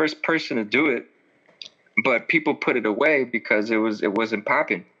not the first person to do it, but people put it away because it wasn't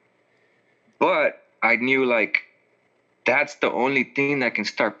popping. But I knew like that's the only thing that can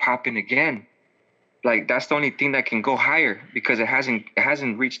start popping again. Like that's the only thing that can go higher because it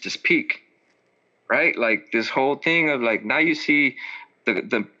hasn't reached its peak, right? Like this whole thing of like now you see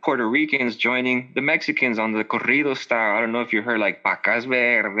the Puerto Ricans joining the Mexicans on the corrido style. I don't know if you heard like Pacas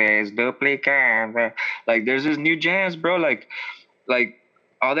Verdes, Duplicada. Like there's this new jams, bro. Like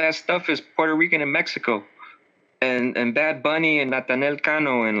all that stuff is Puerto Rican and Mexico, and Bad Bunny and Nathaniel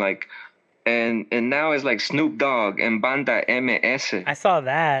Cano and like. And now it's like Snoop Dogg and Banda MS. I saw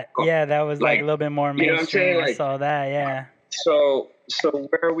that. Yeah, that was like a little bit more mainstream. I saw that. Yeah. So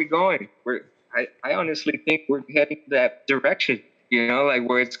where are we going? I honestly think we're heading that direction. Like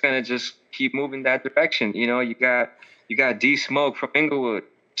where it's gonna just keep moving that direction. You got D Smoke from Inglewood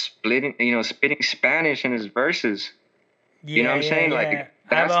spitting Spanish in his verses. Yeah, you know what I'm saying? Like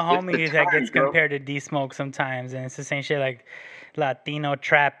I have a homie that gets compared to D Smoke sometimes, and it's the same shit like Latino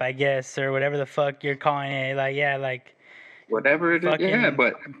trap, I guess, or whatever the fuck you're calling it. Like, yeah, like whatever it is. Yeah,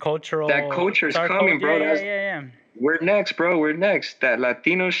 but cultural. That culture's coming, bro. Yeah. We're next, bro. We're next. That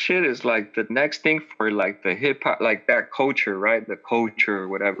Latino shit is like the next thing for like the hip hop, like that culture, right? The culture,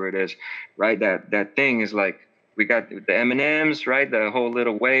 whatever it is, right? That thing is like we got the Eminems, right? The whole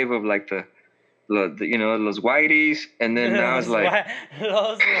little wave of like the Los Whiteys, and then now it's like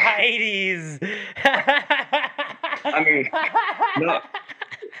Los Whiteys. I mean,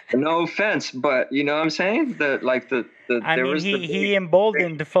 no offense, but you know what I'm saying? He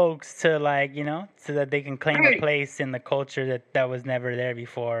emboldened folks to like, so that they can claim a place in the culture that was never there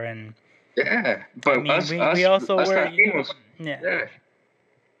before. And yeah, but I mean, we also were, Latinos, yeah,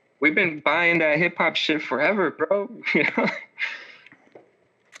 we've been buying that hip hop shit forever, bro.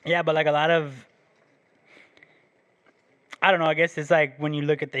 Yeah, but like a lot of, I don't know. I guess it's like when you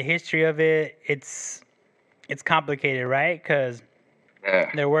look at the history of it, it's complicated, right? Because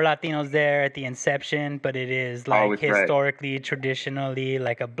Yeah, there were Latinos there at the inception, but it is like always right. historically, traditionally,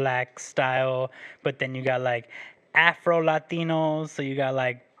 like a black style. But then you got like Afro Latinos, so you got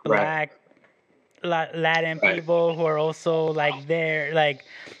like Right, black Latin right. people who are also like there, like,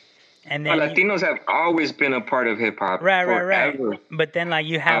 and But then you, Latinos have always been a part of hip hop right. forever. But then like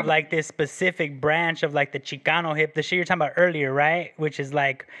you have Um, like this specific branch of like the Chicano hip, the shit you're talking about earlier, right? Which is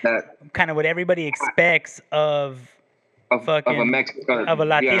like that kind of what everybody expects of of a fucking of a Mexican,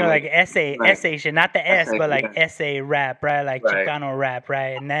 yeah, Latino, like like essay right. essay shit, not the I S, say, but like yeah, essay rap, right? Like right, Chicano rap,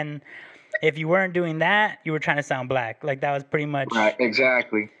 right? And then if you weren't doing that, you were trying to sound black. Like that was pretty right, much.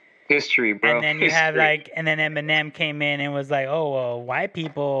 exactly. History, And bro, then you have history. like, and then Eminem came in and was like, "Oh, well, white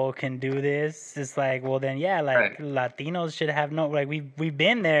people can do this." It's like, well, then yeah, like Right, Latinos should have no, like we've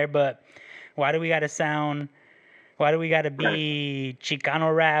been there, but why do we got to sound? Why do we got to right, be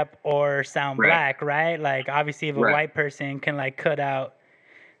Chicano rap or sound right, black, right? Like obviously, if a right, white person can like cut out,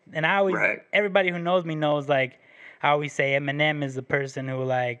 and I always, right, everybody who knows me knows like. I always say Eminem is the person who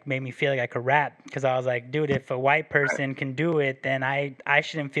like made me feel like I could rap because I was like, dude, if a white right. person can do it, then I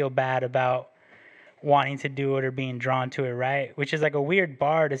shouldn't feel bad about wanting to do it or being drawn to it, right? Which is like a weird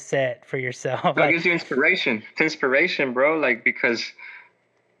bar to set for yourself. That Like, gives you inspiration. It's inspiration, bro. Like because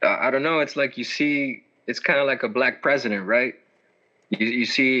I don't know. It's like you see. It's kind of like a black president, right? You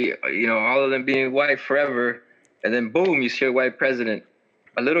see, all of them being white forever, and then boom, you see a white president.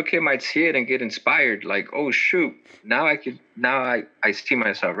 A little kid might see it and get inspired, like, oh shoot, now I see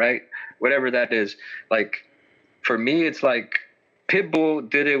myself, right? Whatever that is. Like for me, it's like Pitbull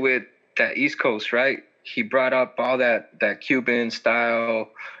did it with that East Coast, right? He brought up all that Cuban style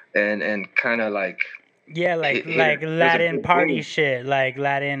and kind of like yeah, hit it. It was a Latin big party boom. shit, like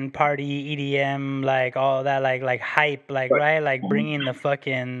Latin party EDM, like all that, like hype, like But right, like bringing the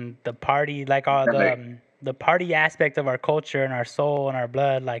fucking the party, like all right, the party aspect of our culture and our soul and our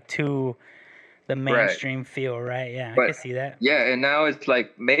blood, like to the right. mainstream feel, right? Yeah, I But can see that. yeah, and now it's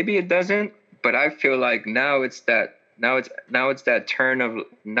like maybe it doesn't, but I feel like now it's that turn of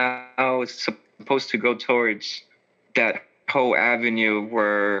now it's supposed to go towards that whole avenue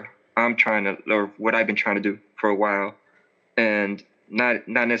where I'm trying to, or what I've been trying to do for a while, and not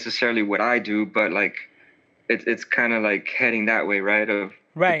necessarily what I do, but like it's kind of like heading that way, right? Of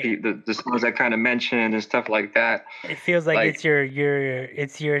Right. the songs I kind of mentioned and stuff like that. It feels like Like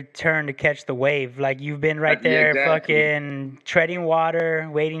it's your turn to catch the wave. Like you've been right yeah, there, exactly. fucking treading water,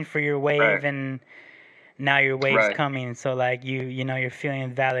 waiting for your Right, wave, and now your wave's right. coming. So like you're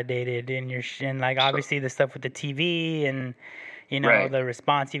feeling validated, and and like So obviously the stuff with the TV and right. the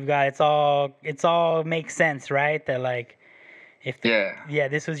response you've got. It's all makes sense, right? That like if the Yeah. yeah,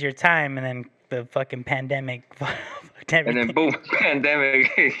 this was your time, and then the fucking pandemic fucked And then everything. boom,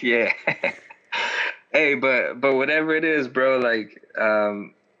 pandemic. Yeah. Hey, but whatever it is, bro. Like,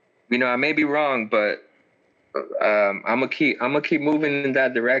 I may be wrong, but I'm gonna keep moving in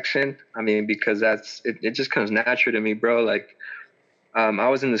that direction. I mean, because that's it. It just comes natural to me, bro. Like, I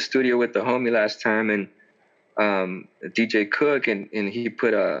was in the studio with the homie last time, and DJ Cook, and he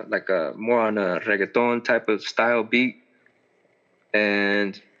put a more on a reggaeton type of style beat,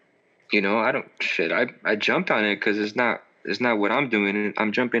 and I don't shit. I jumped on it because it's not what I'm doing.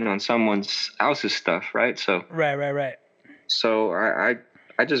 I'm jumping on someone else's stuff, right? So Right. so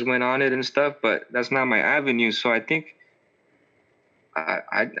I just went on it and stuff, but that's not my avenue. So I think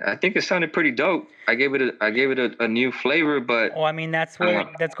I think it sounded pretty dope. I gave it a new flavor, but Well, I mean, uh,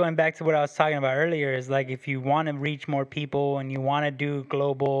 that's going back to what I was talking about earlier. Is like if you want to reach more people and you want to do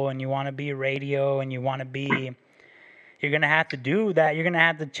global and you want to be radio and you want to be, you're gonna have to do that. You're gonna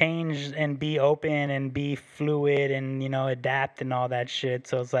have to change and be open and be fluid and adapt and all that shit.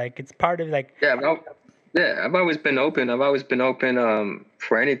 So it's like it's part of like yeah, I've always been open. I've always been open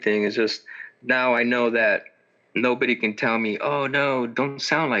for anything. It's just now I know that nobody can tell me, "Oh no, don't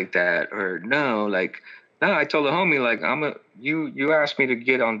sound like that," or no, like no. I told the homie like you asked me to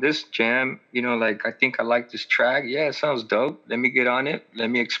get on this jam. Like I think I like this track. Yeah, it sounds dope. Let me get on it. Let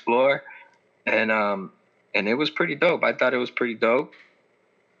me explore. And it was pretty dope. I thought it was pretty dope.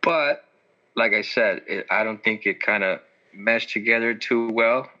 But like I said, I don't think it kind of meshed together too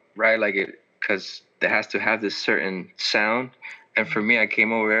well, right? Like it, because it has to have this certain sound. And for me, I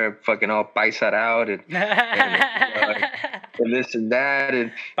came over there fucking all paisad out and this and that.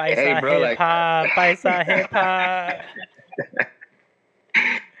 And hey, paisa bro, hip like, hop, paisa hip hop.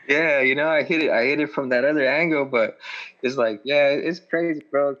 yeah, I hit it from that other angle, but it's like, yeah, it's crazy,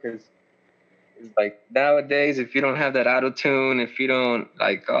 bro, because Like nowadays, if you don't have that auto tune, if you don't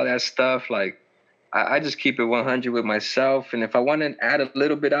like all that stuff, like I just keep it 100 with myself. And if I want to add a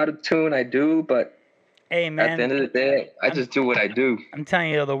little bit auto tune, I do. But hey, man, at the end of the day, I just do what I do. I'm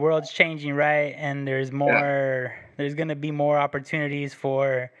telling you, the world's changing, right? And there's more. Yeah. There's gonna be more opportunities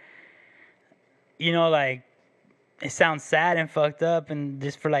for, like, it sounds sad and fucked up, and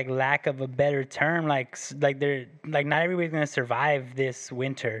just for like lack of a better term, like they're like not everybody's gonna survive this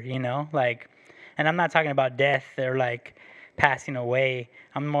winter, like, and I'm not talking about death or like passing away.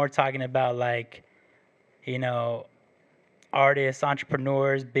 I'm more talking about like, artists,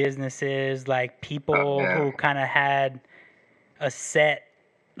 entrepreneurs, businesses, like people who kind of had a set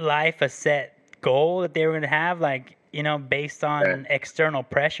life, a set goal that they were gonna have, like, based on external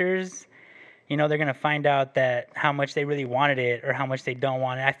pressures. They're going to find out that how much they really wanted it or how much they don't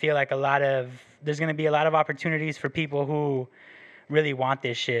want it. I feel like there's going to be a lot of opportunities for people who really want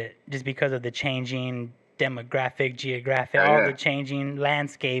this shit just because of the changing demographic, geographic, all the changing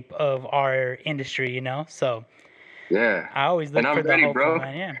landscape of our industry, So, yeah, I always look for the hopeful,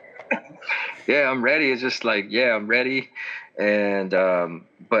 man. Yeah. Yeah, I'm ready. It's just like, I'm ready. And,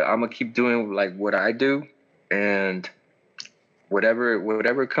 but I'm going to keep doing like what I do, and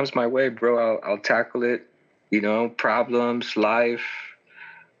whatever comes my way, bro, I'll tackle it. Problems, life,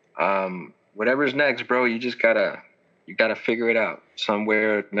 whatever's next, bro. You just gotta figure it out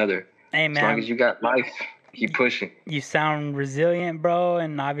somewhere or another. Hey, man. As long as you got life, keep pushing. You sound resilient, bro,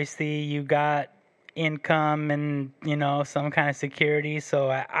 and obviously you got income and some kind of security. So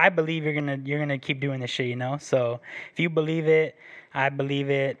I believe you're gonna keep doing this shit. So if you believe it, I believe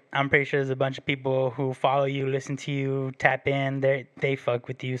it. I'm pretty sure there's a bunch of people who follow you, listen to you, tap in. They fuck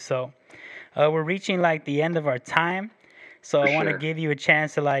with you. So we're reaching like the end of our time. So I want to give you a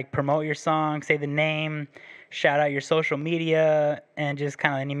chance to like promote your song, say the name, shout out your social media, and just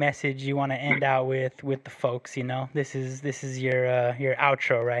kind of any message you want to end out with the folks. This is your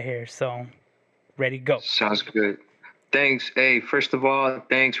outro right here. So ready to go. Sounds good. Thanks. Hey, first of all,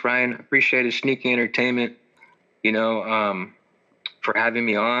 thanks, Ryan. Appreciate it. Sneaky Entertainment. For having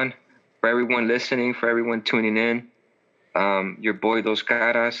me on, for everyone listening, for everyone tuning in. Your boy Dos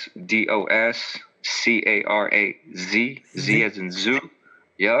Caraz, DOSCARAZ, Z as in zoo.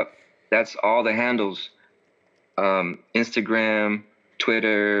 Yep, that's all the handles. Instagram,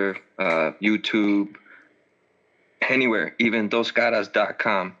 Twitter, YouTube, anywhere, even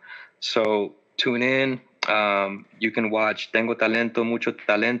doscaras.com. So tune in. You can watch Tengo Talento, Mucho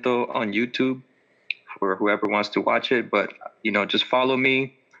Talento on YouTube for whoever wants to watch it. But, just follow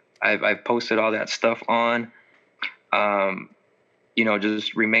me. I've posted all that stuff on.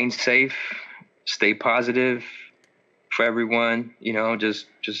 Just remain safe, stay positive for everyone. Just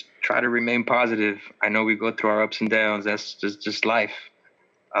try to remain positive. I know we go through our ups and downs. That's just life.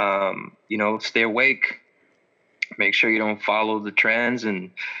 Stay awake. Make sure you don't follow the trends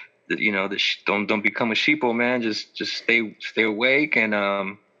and don't become a sheeple, man. Just stay awake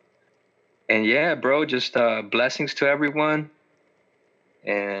and yeah, bro. Just blessings to everyone.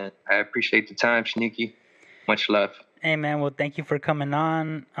 And I appreciate the time, Sneaky. Much love. Hey, man. Well, thank you for coming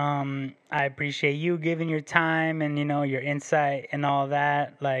on. I appreciate you giving your time and, your insight and all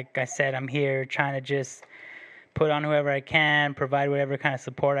that. Like I said, I'm here trying to just put on whoever I can, provide whatever kind of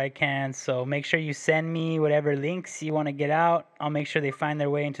support I can. So make sure you send me whatever links you want to get out. I'll make sure they find their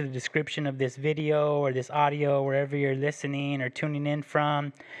way into the description of this video or this audio, wherever you're listening or tuning in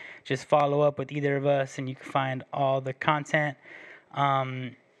from. Just follow up with either of us and you can find all the content.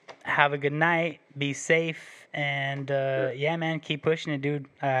 Have a good night. Be safe. And, yeah, man, keep pushing it, dude.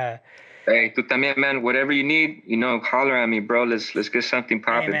 Hey, tú también, man. Whatever you need, holler at me, bro. Let's get something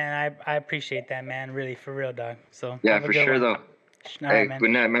popping. Hey, man, I appreciate that, man. Really, for real, dog. So yeah, for sure, though. All right, man.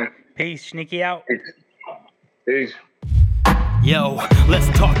 Good night, man. Peace. Sneaky out. Peace. Yo, let's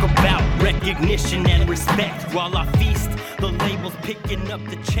talk about recognition and respect. While I feast, the label's picking up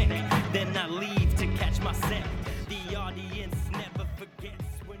the check. Then I leave to catch myself. The audience